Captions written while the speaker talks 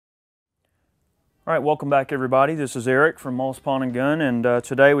All right, welcome back everybody. This is Eric from Moss Pawn & Gun, and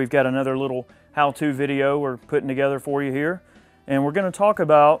today we've got another little how-to video we're putting together for you here. And we're going to talk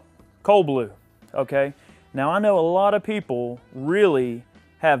about cold blue, okay? Now I know a lot of people really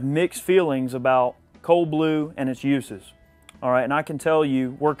have mixed feelings about cold blue and its uses. All right, and I can tell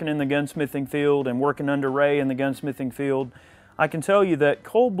you, working in the gunsmithing field and working under Ray in the gunsmithing field, I can tell you that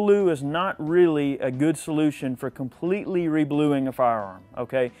cold blue is not really a good solution for completely rebluing a firearm,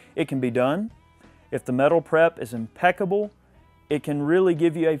 okay? It can be done. If the metal prep is impeccable, it can really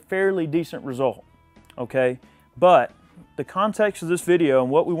give you a fairly decent result, okay? But the context of this video and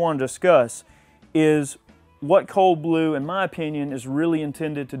what we want to discuss is what cold blue, in my opinion, is really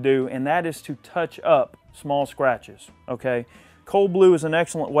intended to do, and that is to touch up small scratches, okay? Cold blue is an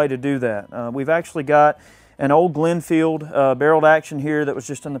excellent way to do that. We've actually got an old Glenfield barreled action here that was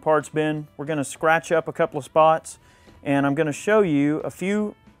just in the parts bin. We're going to scratch up a couple of spots, and I'm going to show you a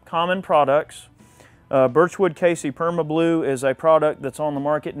few common products. Birchwood Casey Perma Blue is a product that's on the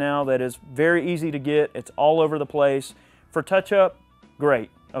market now that is very easy to get. It's all over the place. For touch-up, great,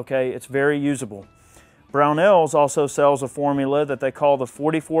 okay? It's very usable. Brownells also sells a formula that they call the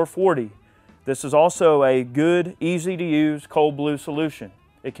 4440. This is also a good, easy-to-use cold blue solution.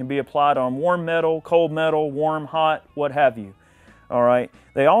 It can be applied on warm metal, cold metal, warm, hot, what have you. All right.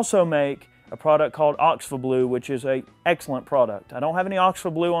 They also make a product called Oxfa Blue, which is an excellent product. I don't have any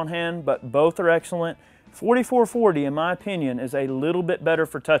Oxfa Blue on hand, but both are excellent. 4440, in my opinion, is a little bit better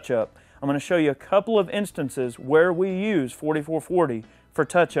for touch-up. I'm going to show you a couple of instances where we use 4440 for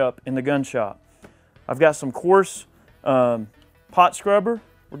touch-up in the gun shop. I've got some coarse pot scrubber.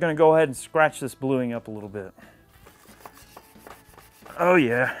 We're going to go ahead and scratch this bluing up a little bit. Oh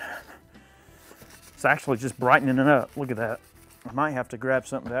yeah, it's actually just brightening it up. Look at that. I might have to grab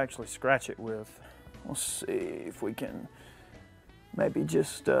something to actually scratch it with. Let's see if we can maybe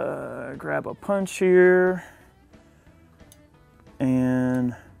just grab a punch here.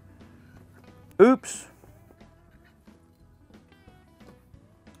 And oops.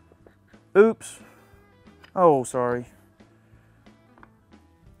 Oops. Oh, sorry.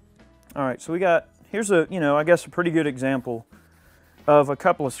 All right, so we got, here's a, I guess a pretty good example of a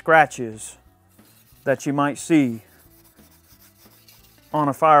couple of scratches that you might see on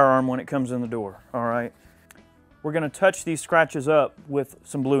a firearm when it comes in the door, all right? We're gonna touch these scratches up with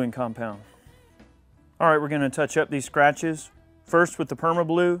some bluing compound. All right, we're gonna touch up these scratches, first with the Perma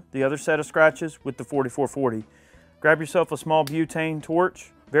Blue, the other set of scratches with the 4440. Grab yourself a small butane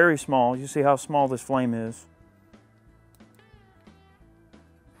torch, very small. You see how small this flame is.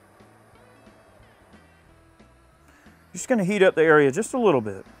 You're just gonna heat up the area just a little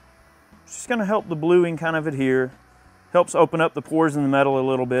bit. It's just gonna help the bluing kind of adhere. Helps open up the pores in the metal a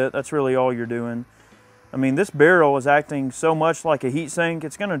little bit. That's really all you're doing. I mean, this barrel is acting so much like a heat sink,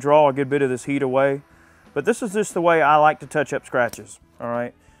 it's gonna draw a good bit of this heat away. But this is just the way I like to touch up scratches, all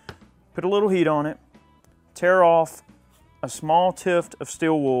right? Put a little heat on it, tear off a small tuft of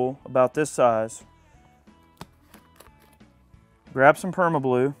steel wool about this size. Grab some Perma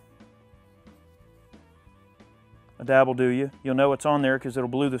Blue. A dab will do you. You'll know it's on there because it'll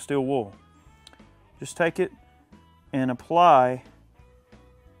blue the steel wool. Just take it and apply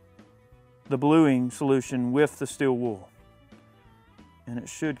the bluing solution with the steel wool. And it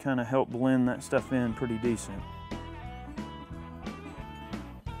should kind of help blend that stuff in pretty decent.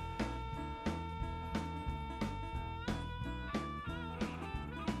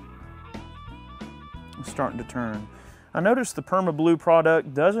 It's starting to turn. I noticed the Perma Blue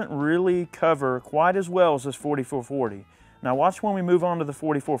product doesn't really cover quite as well as this 4440. Now watch when we move on to the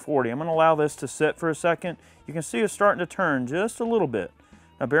 4440. I'm going to allow this to sit for a second. You can see it's starting to turn just a little bit.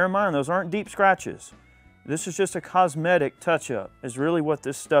 Now bear in mind, those aren't deep scratches. This is just a cosmetic touch-up, is really what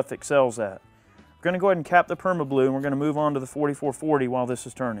this stuff excels at. We're going to go ahead and cap the Perma Blue, and we're going to move on to the 4440 while this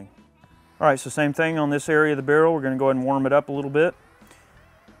is turning. All right, so same thing on this area of the barrel. We're going to go ahead and warm it up a little bit.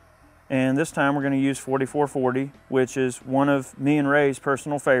 And this time we're going to use 4440, which is one of me and Ray's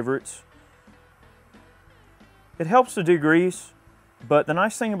personal favorites. It helps to degrease, but the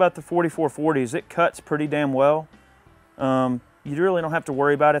nice thing about the 4440 is it cuts pretty damn well. You really don't have to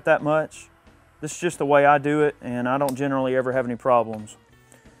worry about it that much. This is just the way I do it, and I don't generally ever have any problems.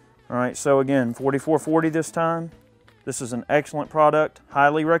 All right, so again, 4440 this time. This is an excellent product,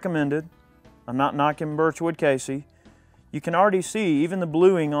 highly recommended. I'm not knocking Birchwood Casey. You can already see even the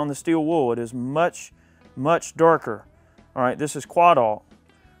bluing on the steel wool. It is much, much darker. All right, this is quad alt.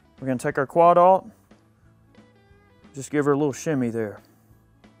 We're going to take our quad alt, just give her a little shimmy there.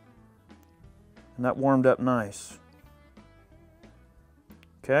 And that warmed up nice.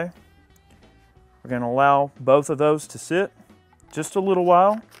 Okay. We're going to allow both of those to sit just a little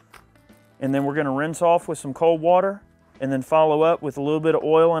while. and then we're going to rinse off with some cold water and then follow up with a little bit of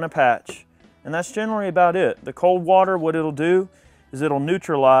oil and a patch. And that's generally about it. The cold water, what it'll do is it'll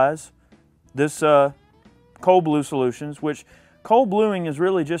neutralize this cold blue solutions, which cold bluing is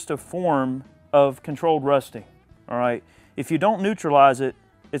really just a form of controlled rusting. All right, if you don't neutralize it,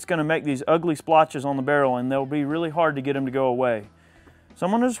 it's going to make these ugly splotches on the barrel, and they'll be really hard to get them to go away. So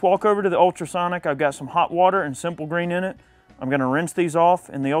I'm going to just walk over to the ultrasonic. I've got some hot water and simple green in it. I'm going to rinse these off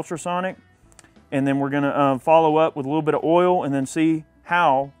in the ultrasonic, and then we're going to follow up with a little bit of oil and then see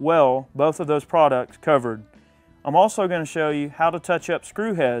how well both of those products covered. I'm also going to show you how to touch up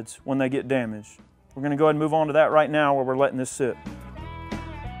screw heads when they get damaged. We're going to go ahead and move on to that right now while we're letting this sit.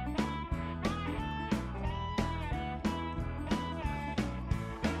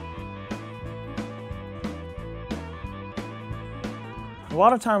 A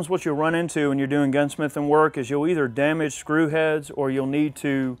lot of times what you'll run into when you're doing gunsmithing work is you'll either damage screw heads or you'll need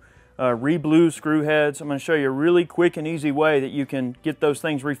to re-blue screw heads. I'm going to show you a really quick and easy way that you can get those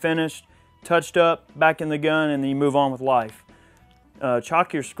things refinished, touched up, back in the gun, and then you move on with life.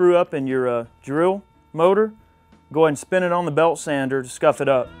 Chock your screw up in your drill motor. Go ahead and spin it on the belt sander to scuff it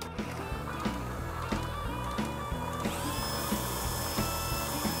up.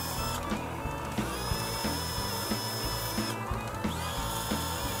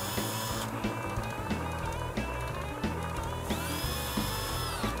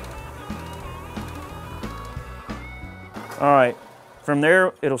 All right, from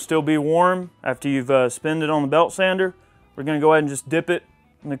there, it'll still be warm after you've spinned it on the belt sander. We're gonna go ahead and just dip it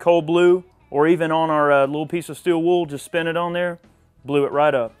in the cold blue, or even on our little piece of steel wool, just spin it on there, blue it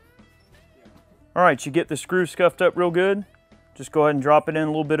right up. All right, you get the screw scuffed up real good. Just go ahead and drop it in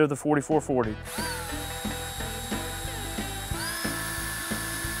a little bit of the 4440.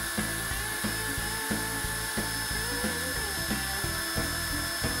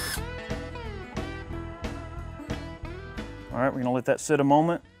 All right, we're gonna let that sit a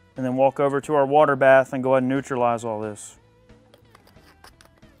moment and then walk over to our water bath and go ahead and neutralize all this.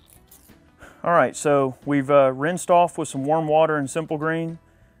 All right, so we've rinsed off with some warm water and simple green.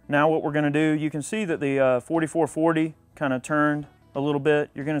 Now what we're gonna do, you can see that the 4440 kind of turned a little bit.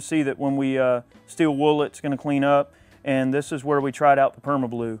 You're gonna see that when we steel wool, it's gonna clean up, and this is where we tried out the perma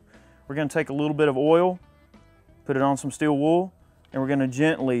blue. We're gonna take a little bit of oil, put it on some steel wool, and we're gonna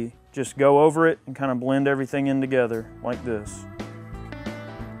gently just go over it and kind of blend everything in together like this.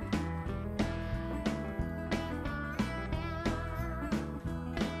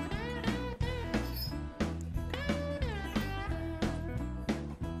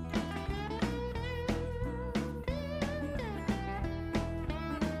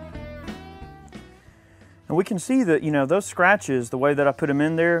 And we can see that, you know, those scratches, the way that I put them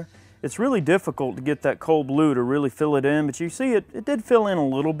in there, it's really difficult to get that cold blue to really fill it in, but you see it did fill in a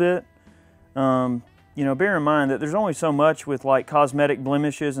little bit. You know, bear in mind that there's only so much with like cosmetic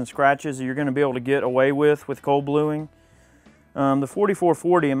blemishes and scratches that you're going to be able to get away with cold bluing. The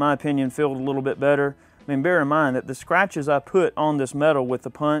 4440, in my opinion, filled a little bit better. I mean, bear in mind that the scratches I put on this metal with the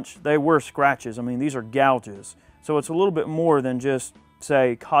punch, they were scratches. I mean, these are gouges. So it's a little bit more than just,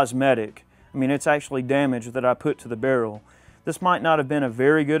 say, cosmetic. I mean, it's actually damage that I put to the barrel. This might not have been a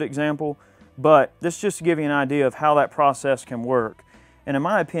very good example, but this just to give you an idea of how that process can work. And in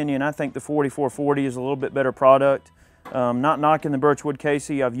my opinion, I think the 4440 is a little bit better product. Not knocking the Birchwood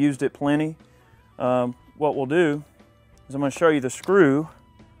Casey, I've used it plenty. What we'll do is I'm going to show you the screw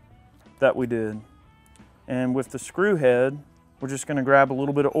that we did. And with the screw head, we're just going to grab a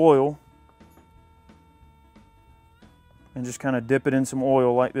little bit of oil and just kind of dip it in some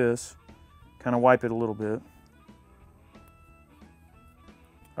oil like this. Kind of wipe it a little bit.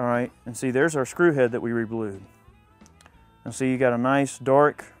 All right, and see, there's our screw head that we reblued. Now see, you got a nice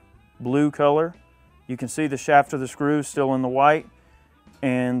dark blue color. You can see the shaft of the screw still in the white,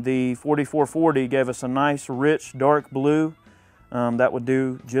 and the 4440 gave us a nice rich dark blue. That would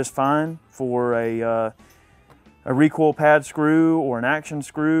do just fine for a recoil pad screw or an action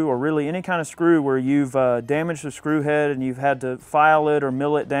screw, or really any kind of screw where you've damaged the screw head and you've had to file it or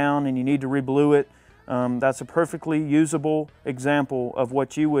mill it down and you need to reblue it. That's a perfectly usable example of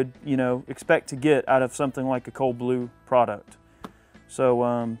what you would, you know, expect to get out of something like a cold blue product.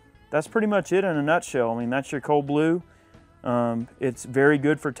 So that's pretty much it in a nutshell. I mean, that's your cold blue. It's very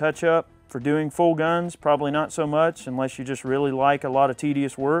good for touch-up. For doing full guns, probably not so much unless you just really like a lot of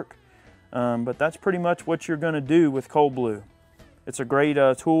tedious work. But that's pretty much what you're going to do with cold blue. It's a great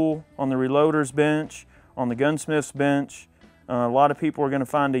tool on the reloader's bench, on the gunsmith's bench. A lot of people are going to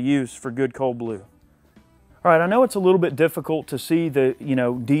find a use for good cold blue. All right, I know it's a little bit difficult to see the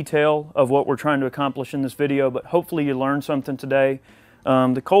detail of what we're trying to accomplish in this video, but hopefully you learned something today.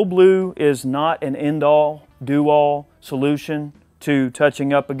 The cold blue is not an end-all, do-all solution to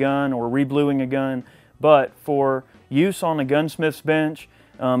touching up a gun or rebluing a gun, but for use on a gunsmith's bench,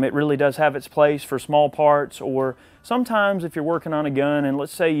 it really does have its place for small parts, or sometimes if you're working on a gun and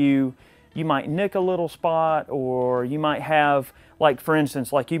let's say you might nick a little spot, or you might have, like for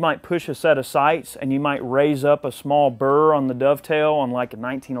instance, like you might push a set of sights and you might raise up a small burr on the dovetail on like a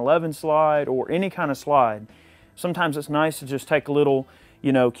 1911 slide or any kind of slide. Sometimes it's nice to just take a little,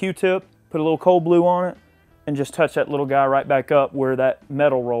 Q-tip, put a little cold blue on it, and just touch that little guy right back up where that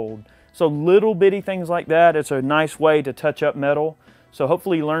metal rolled. So little bitty things like that, it's a nice way to touch up metal. So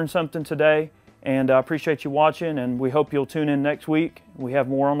hopefully you learned something today, and I appreciate you watching, and we hope you'll tune in next week. We have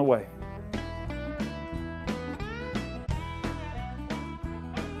more on the way.